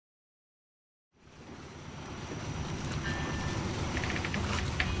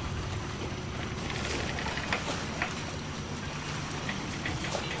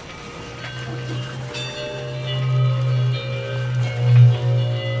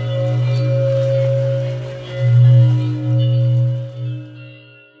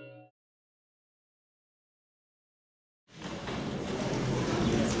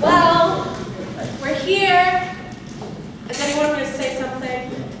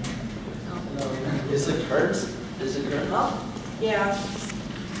curtains? Is the curtain up? Yeah.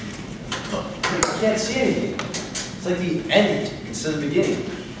 I can't see anything. It's like the end instead of the beginning.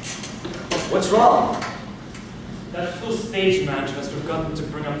 What's wrong? That fool stage manager has forgotten to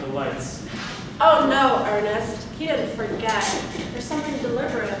bring up the lights. Oh no, Ernest. He didn't forget. There's something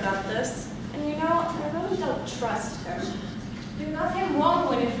deliberate about this. And you know, I really don't trust him. You got him wrong,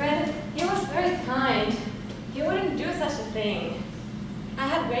 Winifred. He was very kind. He wouldn't do such a thing. I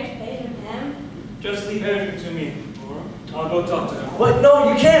had great faith in him. Just leave everything to me, Lora. I'll go talk to him. What?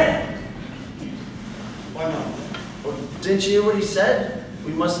 No, you can't! Why not? Well, didn't you hear what he said?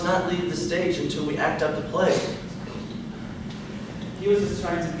 We must not leave the stage until we act out the play. He was just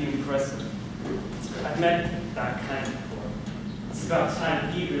trying to be impressive. I've met that kind before. It's about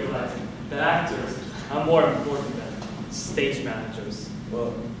time he realized that actors are more important than stage managers.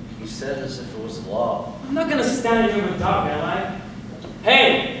 Well, he said as if it was law. I'm not gonna stand here in the dark, am I?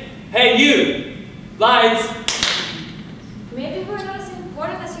 Hey! Hey, you! Lights! Maybe we're not as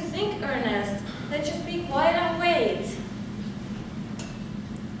important as you think, Ernest. Let's just be quiet and wait.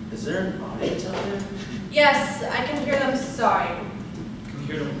 Is there an audience out there? Yes, I can hear them sighing. Can you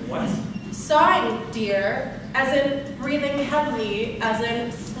hear them what? Sighing, dear. As in breathing heavily, as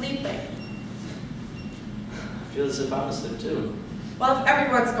in sleeping. I feel as if I'm asleep too. Well, if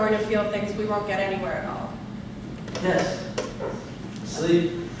everyone's going to feel things, we won't get anywhere at all. Yes.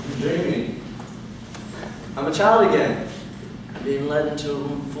 Sleep and dreaming. I'm a child again. I'm being led into a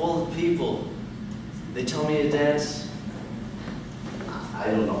room full of people. They tell me to dance. I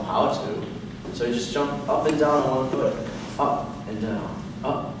don't know how to. So I just jump up and down on one foot. Up and down.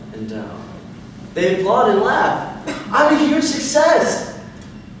 Up and down. They applaud and laugh. I'm a huge success.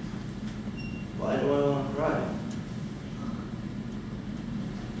 Why do I want to cry?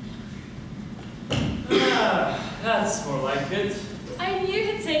 That's more like it. I knew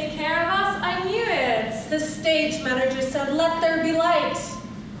he'd take care of us. I knew it. The stage manager said, "Let there be light."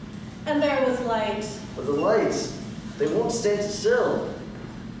 And there was light. But the lights, they won't stand still.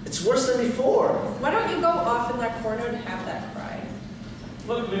 It's worse than before. Why don't you go off in that corner and have that cry?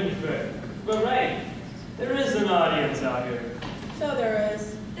 Look, Winifred, we're right. There is an audience out here. So there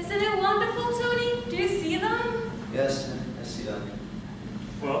is. Isn't it wonderful, Toni? Do you see them? Yes, I see them.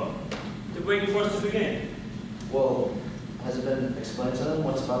 Well, they're waiting for us to begin. Well, has it been explained to them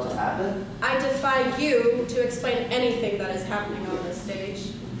what's about to happen? I defy you to explain anything that is happening on this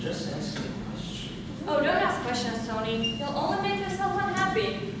stage. Just ask me a question. Oh, don't ask questions, Toni. You'll only make yourself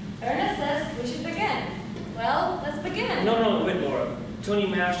unhappy. Ernest says we should begin. Well, let's begin. No, wait, Lora. Toni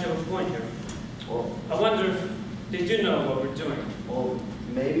may actually have a point here. Well, I wonder if they do know what we're doing. well,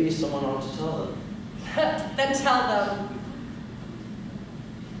 maybe someone ought to tell them. Then tell them.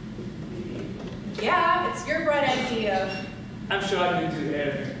 Yeah, it's your bright idea. I'm sure I can do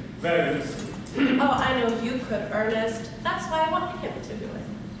everything very easily. Oh, I know you could, Ernest. That's why I want him to do it.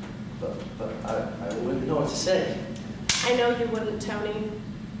 But I wouldn't know what to say. I know you wouldn't, Toni.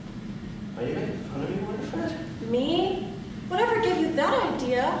 Are you making fun of me, Winifred? Me? Whatever gave you that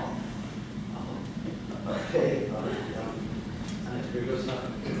idea? Okay. Here goes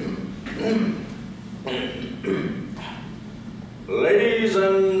nothing. Ladies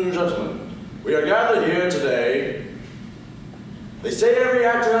and gentlemen, we are gathered here today. They say every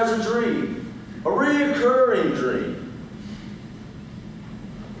actor has a dream, a reoccurring dream.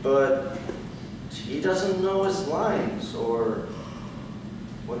 But he doesn't know his lines or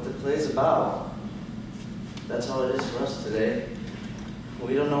what the play's about. That's how it is for us today.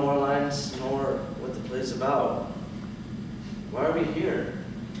 We don't know our lines nor what the play's about. Why are we here?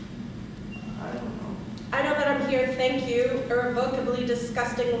 I don't know. I know that I'm here, thank you, irrevocably,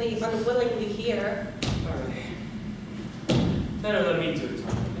 disgustingly, unwillingly here. Alright. Better let me do it.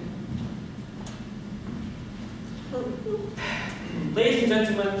 Ladies and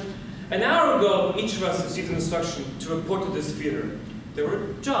gentlemen, an hour ago, each of us received an instruction to report to this theater. There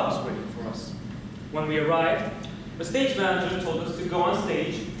were jobs waiting for us. When we arrived, the stage manager told us to go on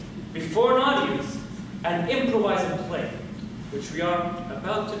stage before an audience and improvise a play, which we are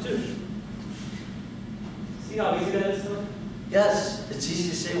about to do. See how easy that is, though? Yes, it's easy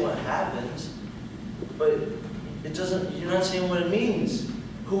to say what happens, but it doesn't, you're not saying what it means.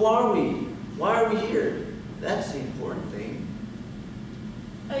 Who are we? Why are we here? That's the important thing.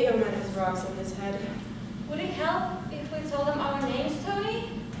 A young man has rocks on his head. Would it help if we told them our names, Toni?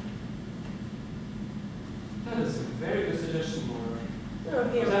 That is a very good suggestion, Lora. Oh,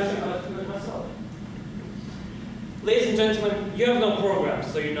 I here. was actually about to do it myself. Ladies and gentlemen, you have no program,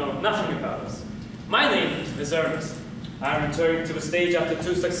 so you know nothing about us. My name is Ernest. I'm returning to the stage after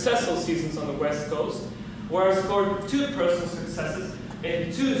 2 successful seasons on the West Coast, where I scored 2 personal successes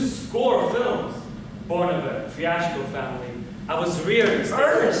in 2 score films. born of a theatrical family. I was reared in stage.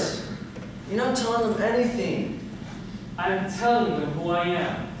 Ernest! You're not telling them anything. I'm telling them who I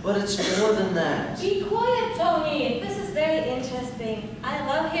am. But it's more than that. Be quiet, Toni. This is very interesting. I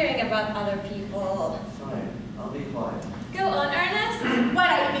love hearing about other people. Fine, I'll be quiet. Go on, Ernest.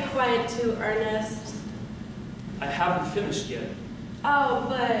 Why don't you be quiet too, Ernest? I haven't finished yet. Oh,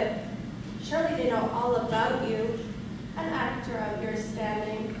 but surely they know all about you. An actor of your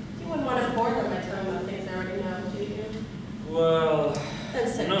standing. You wouldn't want to bore them by telling them things they already know, do you? Well, Then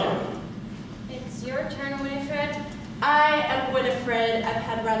sit no. down. It's your turn, Winifred. I am Winifred. I've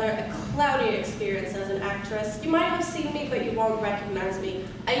had rather a cloudy experience as an actress. You might have seen me, but you won't recognize me.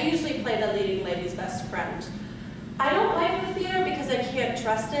 I usually play the leading lady's best friend. I don't like the theater because I can't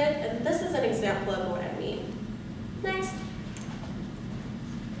trust it, and this is an example of what I mean. Next.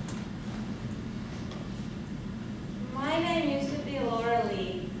 My name used to be Lora,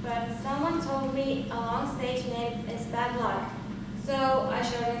 but someone told me a long stage name is bad luck, so I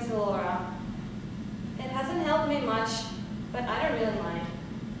shortened it to Lora. It hasn't helped me much, but I don't really mind.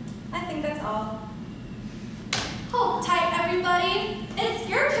 I think that's all. Hold tight, everybody. It's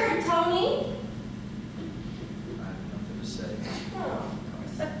your turn, Toni. I have nothing to say. Oh.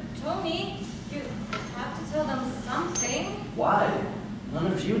 But Toni, you have to tell them something. Why? None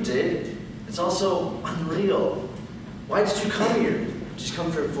of you did. It's also unreal. Why did you come here? Did you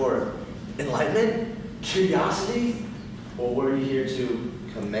come for enlightenment? Curiosity? Or were you here to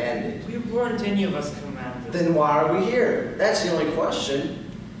command it? We weren't any of us commanded. Then why are we here? That's the only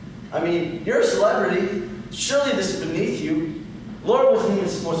question. I mean, you're a celebrity. Surely this is beneath you. Lora wasn't even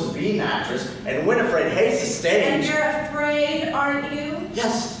supposed to be an actress, and Winifred hates the stage. And you're afraid, aren't you?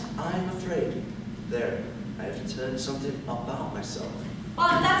 Yes, I'm afraid. There, I have said something about myself. Well,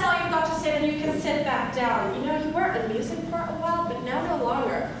 if that's all you've got to say, then you can sit back down. You know, you were amusing for a while, but now no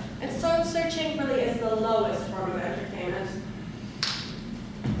longer. And soul searching really is the lowest form of entertainment.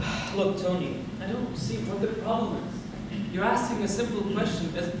 Look, Toni, I don't see what the problem is. You're asking a simple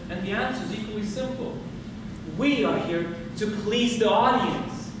question, and the answer is equally simple. We are here to please the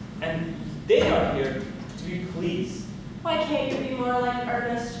audience, and they are here to be pleased. Why can't you be more like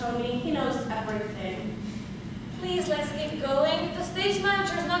Ernest, Toni? He knows everything. Please, let's keep going. The stage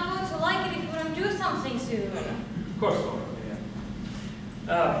manager is not going to like it if we don't do something soon. Of course, Lora,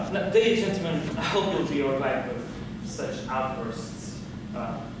 yeah. Ladies and gentlemen, I hope you'll be alright with such outbursts.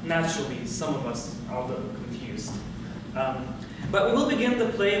 Naturally, some of us are a little confused. But we will begin the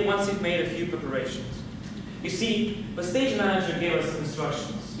play once you've made a few preparations. You see, the stage manager gave us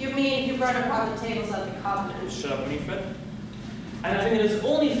instructions. You mean you brought upon the tables of the covenant? Shut up, Winifred. And I think it is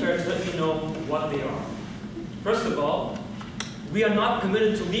only fair to let you know what they are. First of all, we are not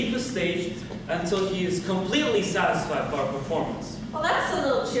permitted to leave the stage until he is completely satisfied with our performance. Well, that's a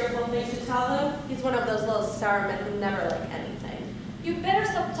little cheerful thing to tell them. He's one of those little sourmen who never like anything. You better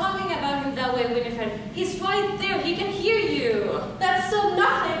stop talking about him that way, Winifred. He's right there. He can hear you. That's still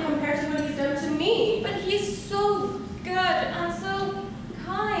nothing compared to what he's done to me. But he's so good and so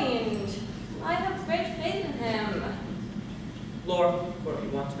kind. I have great faith in him. Lora, you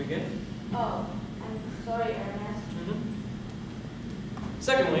want to begin? Oh, I'm sorry, Ernest.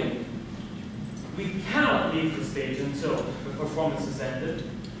 Secondly, we cannot leave the stage until the performance is ended.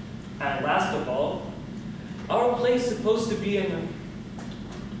 And last of all, our play is supposed to be an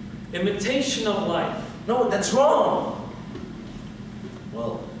imitation of life. No, that's wrong.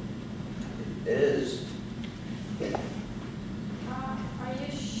 Well, it is. Are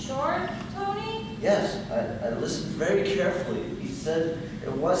you sure, Toni? Yes, I listened very carefully. He said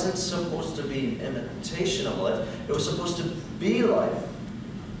it wasn't supposed to be an imitation of life. It was supposed to be life.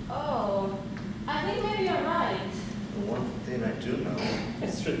 Oh, I think maybe you're right. The one thing I do know.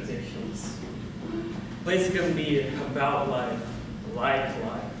 It's ridiculous. Plays can be about life, like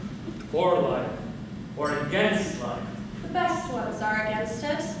life, for life, or against life. The best ones are against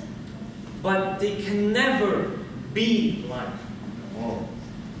it. But they can never be life. Oh,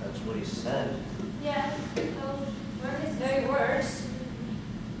 that's what he said. Yes, those were his very words.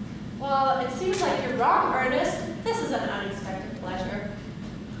 Well, it seems like you're wrong, Ernest. This is an unexpected pleasure.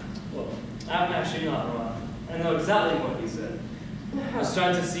 Well, I'm actually not wrong. I know exactly what he said. I was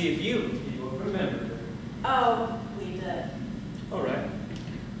trying to see if you will remember it. Oh, we did. All right.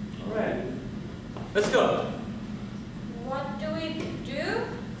 All right. Let's go. What do we do?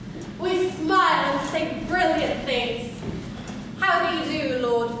 We smile and say brilliant things. How do you do,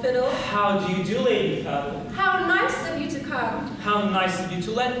 Lord Fiddle? How do you do, Lady Paddle? How nice of you to come. How nice of you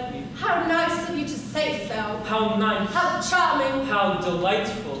to let me. How nice of you to say so. How nice. How charming. How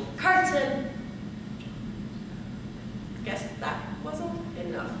delightful. Curtain. Guess that wasn't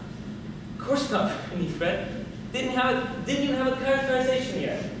enough. course not, Winifred. Didn't even have a characterization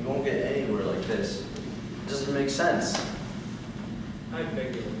yet. You won't get anywhere like this. It doesn't make sense. I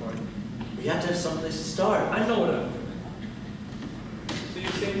beg your pardon. We have to have someplace to start. I know what I'm doing. So you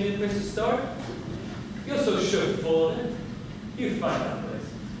say you need a place to start? You're so sure full of it. You find that place.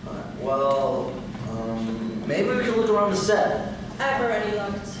 Well, maybe we can look around the set. I've already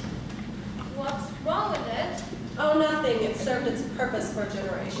looked. What's wrong with it? Oh, nothing. It served its purpose for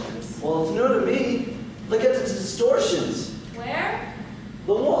generations. Well, it's new to me. Look at the distortions. Where?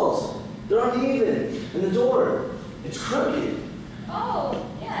 The walls. They're uneven. And the door. It's crooked. Oh,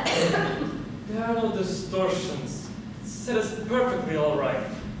 yes. There are no distortions. It set us perfectly all right.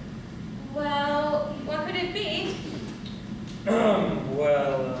 Well, what could it be?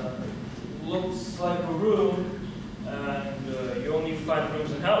 Looks like a room, and you only find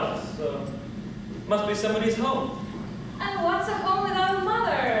rooms in houses, so must be somebody's home. And what's a home without a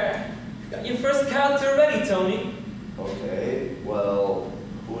mother? Got your first character ready, Toni. Okay, well,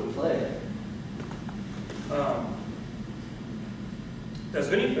 who would play? There's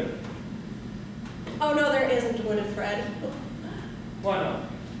Winifred. Oh, no, there isn't Winifred. Why not?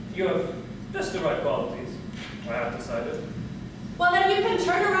 You have just the right qualities, I have decided. Well, then you can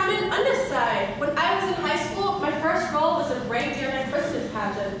turn around and undecide. When I was in high school, my first role was a reindeer in a Christmas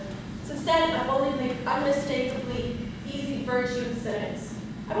pageant. Since then, I've only played unmistakably easy virtue and cynics.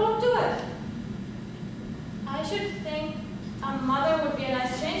 I won't do it. I should think a mother would be a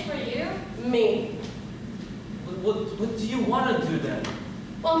nice change for you. Me. What do you want to do then?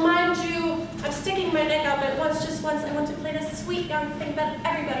 Well, mind you, I'm sticking my neck out, but just once, I want to play this sweet young thing that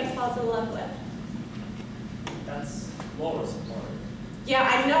everybody falls in love with. That's Lora's part. Yeah,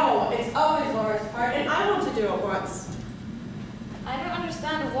 I know. It's always Laura's part, and I want to do it once. I don't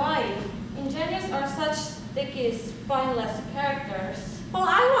understand why. Ingenuous are such sticky, spineless characters. Well,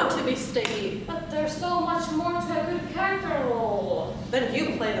 I want to be sticky. But there's so much more to a good character role. Then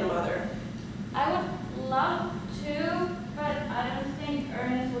you play the mother. I would love to, but I don't think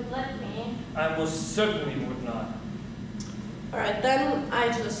Ernest would let me. I most certainly would not. All right, then I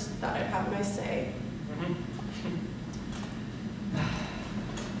just thought I'd have my say.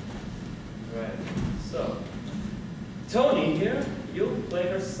 Right. So, Toni here, you'll play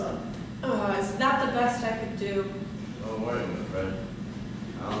her son. Oh, is that the best I could do? Don't worry, my friend.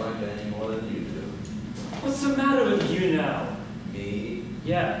 I don't like it any more than you do. What's the matter with you now? Me?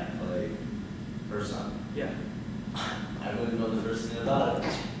 Yeah. Like, her son. Yeah. I wouldn't know the first thing about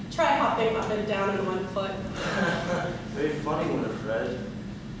it. Try hopping up and down in one foot. Very funny, Winifred.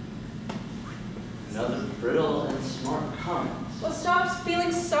 Another brittle and smart comment. Well, stop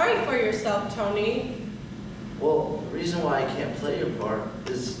feeling sorry for yourself, Toni. Well, the reason why I can't play your part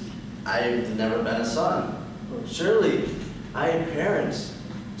is I've never been a son. Surely, I had parents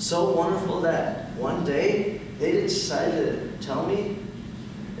so wonderful that one day they decided to tell me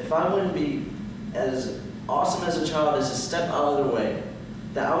if I wouldn't be as awesome as a child as a step out of their way,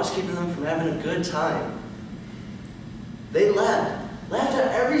 that I was keeping them from having a good time. They laughed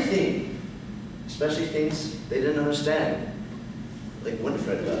at everything, especially things they didn't understand, like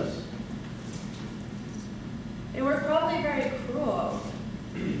Winifred does. They were probably very cruel.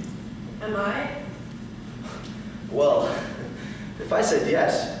 Am I? Well, if I said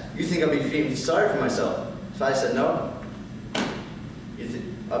yes, you think I'll be feeling sorry for myself. If I said no, you think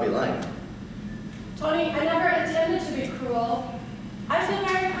I'll be lying. Toni, I never intended to be cruel. I feel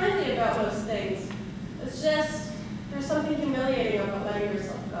very kindly about most things. It's just, there's something humiliating about letting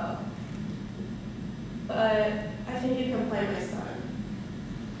yourself go. But I think you can play my son.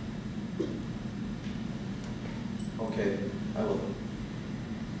 Okay, I will.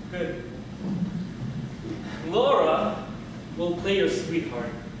 Good. Lora will play your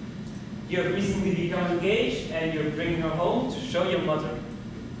sweetheart. You have recently become engaged, and you're bringing her home to show your mother.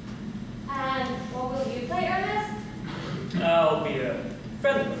 And what will you play, Ernest? I'll be a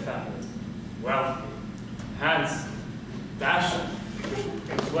friend of the family. Wealthy, handsome, dashing,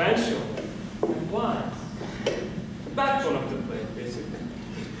 influential, and wise. The backbone of the play, basically.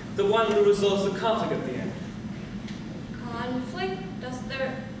 The one who resolves the conflict at the end. Conflict? Does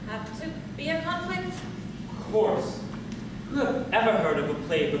there have to be a conflict? Of course. Who have ever heard of a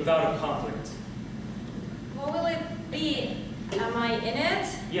play without a conflict? What will it be? Am I in it?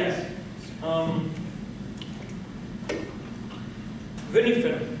 Yes.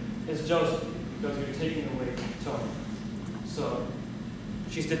 Winifred is jealous because you're taking away Toni. So,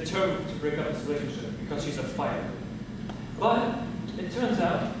 she's determined to break up this relationship because she's a fighter. But, it turns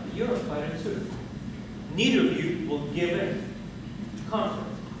out you're a fighter too. Neither of you will give in to conflict.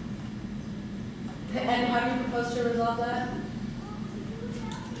 And how do you propose to resolve that?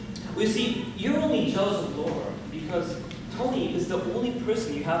 You see, you're only jealous of Lora because Toni is the only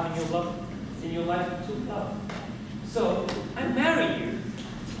person you have in your life to love. So, I marry you.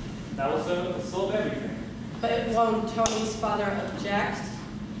 That will solve everything. But won't Tony's father object?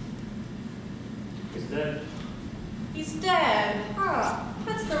 He's dead. He's dead. Huh.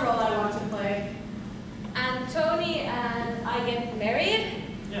 That's the role I want to play. And Toni and I get married?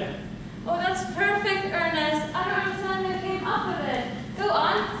 Yeah. Oh, that's perfect, Ernest. I don't understand who came up with it. Go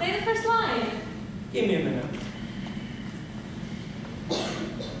on, say the first line. Give me a minute.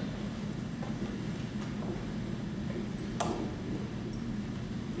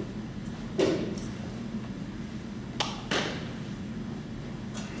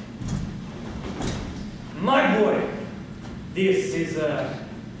 My boy, this is a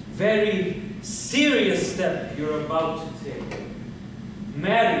very serious step you're about to take.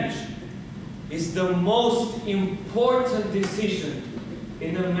 Marriage is the most important decision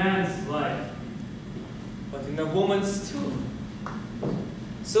in a man's life, but in a woman's too.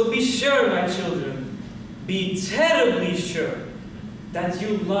 So be sure, my children, be terribly sure that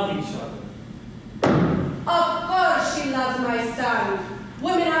you love each other. Of course she loves my son.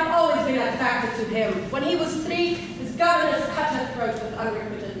 Women have always been attracted to him. When he was 3, his governess cut her throat with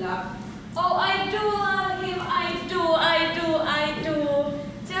unrequited love. Oh, I do love him. I do.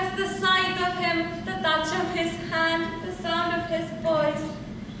 Just the sight of him, the touch of his hand, the sound of his voice,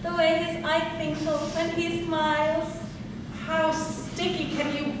 the way his eye twinkles when he smiles. How sticky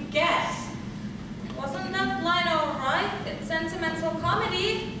can you get? Wasn't that line all right? It's sentimental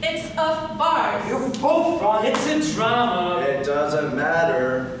comedy. It's of bars. You're both wrong. It's a drama. It doesn't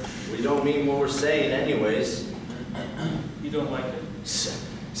matter. We don't mean what we're saying anyways. You don't like it?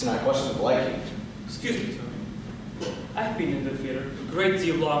 It's not a question of liking. Excuse me, Toni. I've been in the theater a great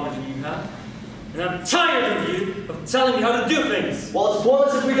deal longer than you have, and I'm tired of you of telling me how to do things. Well, it's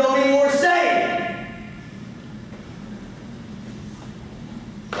pointless if we don't mean what we're saying.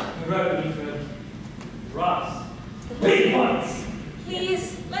 You're right, Winifred. Ross. Big ones.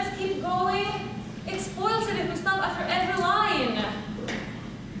 Please, let's keep going. It spoils it if we stop after every line.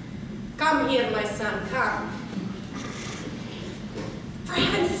 Come here, my son, come. For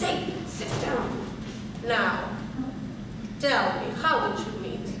heaven's sake, sit down. Now, tell me, how did you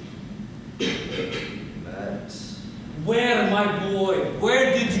meet? Where, my boy?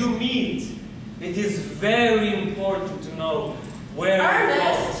 Where did you meet? It is very important to know where.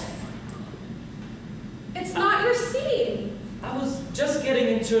 Ernest! It's not your scene. I was just getting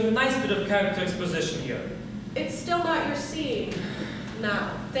into a nice bit of character exposition here. It's still not your scene.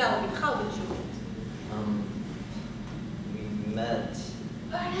 Now, tell me, how did you meet? We met.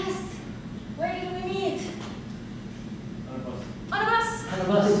 Ernest, where did we meet? On a bus. On a bus. On a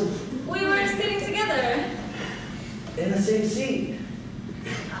bus. We were sitting together. In the same seat.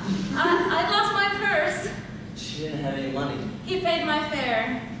 I lost my purse. She didn't have any money. He paid my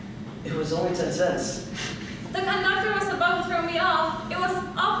fare. It was only 10 cents. The conductor was about to throw me off. It was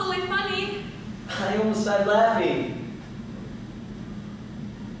awfully funny. I almost died laughing.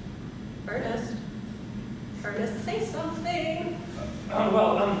 Ernest? Ernest, say something.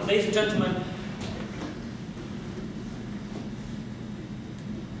 Ladies and gentlemen.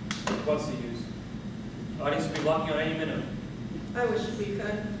 What's the use? The audience will be walking out any minute. I wish we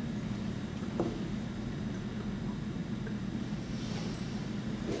could.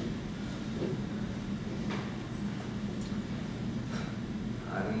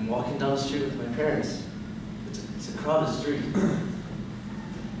 I'm walking down the street with my parents. It's a crowded street.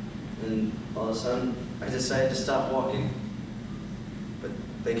 And all of a sudden, I decided to stop walking. But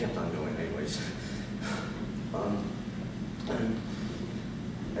they kept on going anyways. And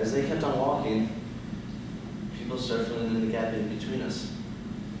as they kept on walking, people started filling in the gap in between us.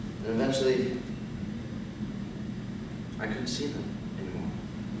 And eventually, I couldn't see them anymore.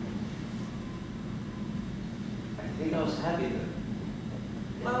 I think I was happy then.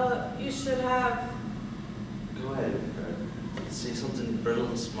 Well, you should have. Go ahead, say something brittle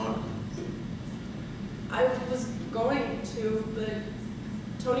and smart. I was going to, but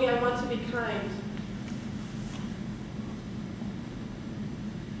Toni, I want to be kind.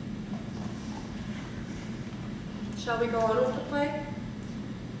 Shall we go on with the play?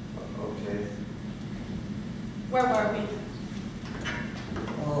 Okay. Where were we?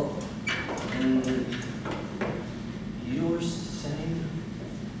 Well, you were saying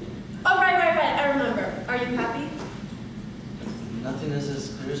Oh, right. I remember. Are you happy? nothing is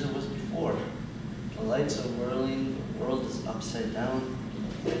as clear as it was before. The lights are whirling, the world is upside down,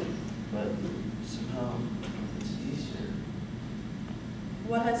 but somehow it's easier.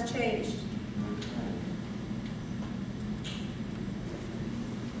 What has changed?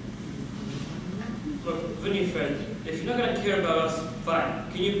 Look, Winifred, if you're not going to care about us, fine.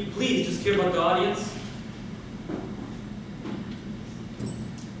 Can you please just care about the audience?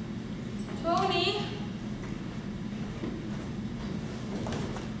 Toni?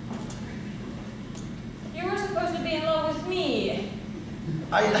 You were supposed to be in love with me.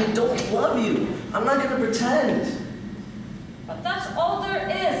 I don't love you. I'm not gonna pretend. But that's all there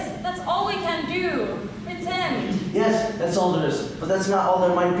is. That's all we can do. Pretend. Yes, that's all there is. But that's not all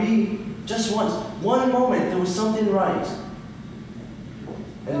there might be. Just once, one moment, there was something right.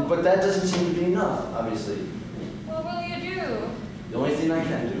 But that doesn't seem to be enough, obviously. What will you do? The only thing I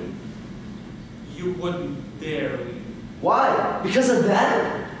can do. You wouldn't dare leave. Why? Because of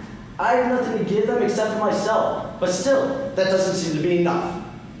that? I have nothing to give them except for myself. But still, that doesn't seem to be enough.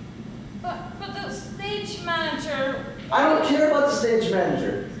 But the stage manager... I don't care about the stage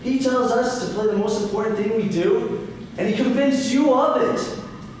manager. He tells us to play the most important thing we do, and he convinced you of it.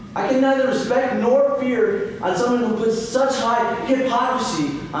 I can neither respect nor fear on someone who puts such high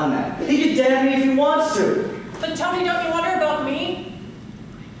hypocrisy on that. He can damn me if he wants to. But Toni, don't you wonder about me?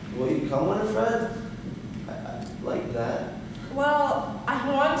 Will you come, Winifred? I like that. Well, I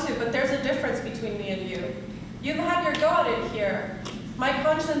want to, but there's a difference between me and you. You've had your go at it here. My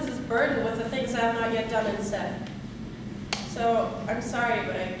conscience is burdened with the things I have not yet done and said. So, I'm sorry,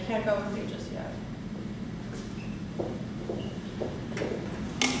 but I can't go with you just yet.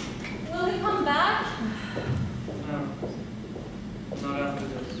 Will he come back? No. Not after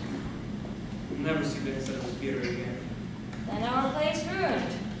this. You'll never see the inside of the theater again. Then our play is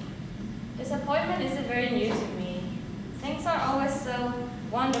ruined. Disappointment isn't very new to me. Things are always so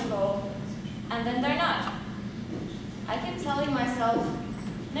wonderful, and then they're not. I keep telling myself,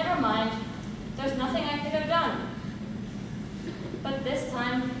 never mind, there's nothing I could have done. But this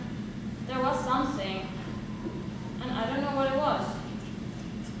time, there was something, and I don't know what it was.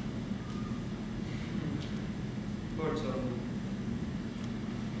 Poor Toni.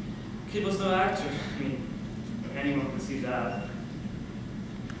 Kid was no actor. I mean, anyone could see that.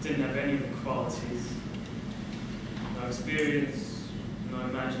 Didn't have any of the qualities. No experience, no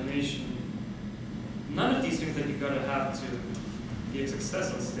imagination. None of these things that you gotta have to be a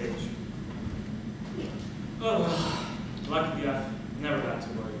success on stage. Oh well, luckily I've never had to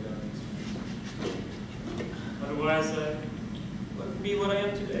worry about it. Otherwise, I wouldn't be what I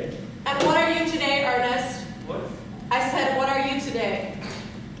am today. And what are you today, Ernest? What? I said, what are you today?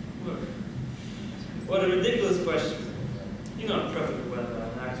 Look, what a ridiculous question. You know perfectly well that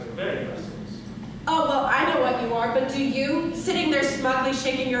I'm an actor of very high souls. Oh, well, I know what you are, but do you? Sitting there smugly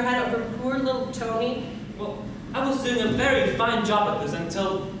shaking your head over poor little Toni? Well, I was doing a very fine job at this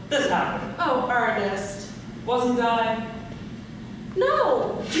until this happened. Oh, Ernest. Wasn't I?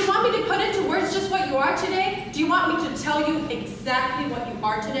 No! Do you want me to put into words just what you are today? Do you want me to tell you exactly what you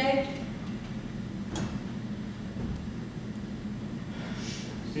are today?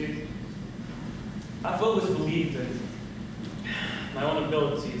 See, I've always believed in my own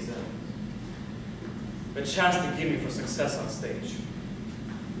abilities and the chance to give me for success on stage.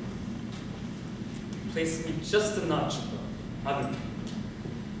 Placed me just a notch above other people.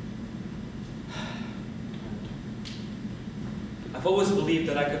 I've always believed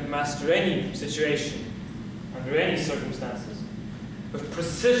that I could master any situation, under any circumstances, with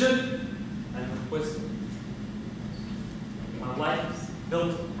precision and with wisdom. My life is built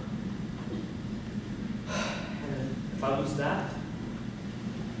on it. And if I lose that,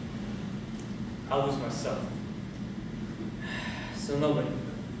 I'll lose myself. So nobody,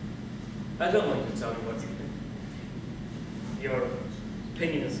 I don't want you to tell me what to think. Your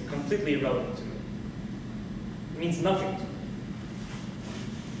opinion is completely irrelevant to me. It means nothing to me.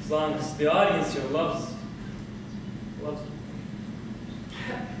 As long as the audience here loves me.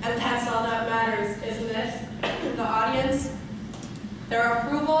 And that's all that matters, isn't it? The audience? Their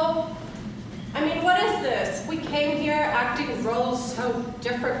approval? I mean, what is this? We came here acting roles so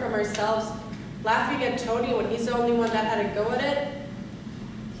different from ourselves, laughing at Toni when he's the only one that had a go at it?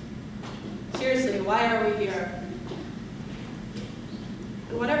 Seriously, why are we here?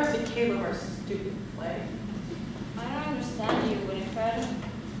 And whatever became of our stupid play? I don't understand you, Winifred.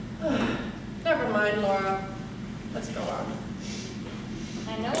 Never mind, Lora. Let's go on.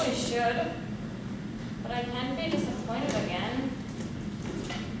 I know we should, but I can't be disappointed again.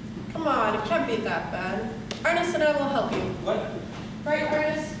 Come on, it can't be that bad. Ernest and I will help you. What? Right,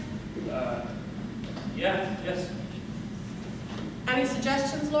 Ernest? Yes. Any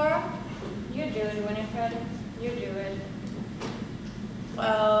suggestions, Lora? You do it, Winifred. You do it.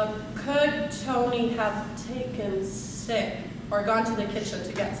 Well, could Toni have taken sick or gone to the kitchen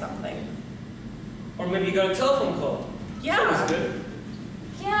to get something? Or maybe you got a telephone call. Yeah. That was good.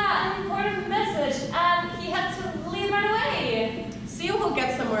 Yeah, an important message.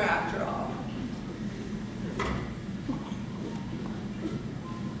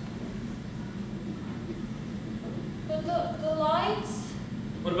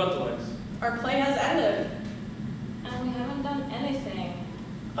 What about the lights? Our play has ended. And we haven't done anything.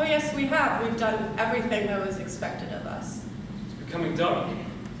 Oh yes, we have. We've done everything that was expected of us. It's becoming dark.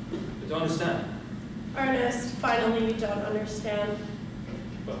 I don't understand. Ernest, finally you don't understand.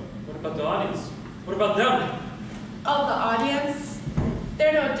 But what about the audience? What about them? Oh, the audience?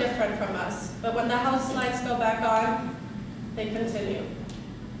 They're no different from us. But when the house lights go back on, they continue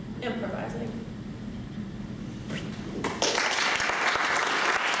improvising.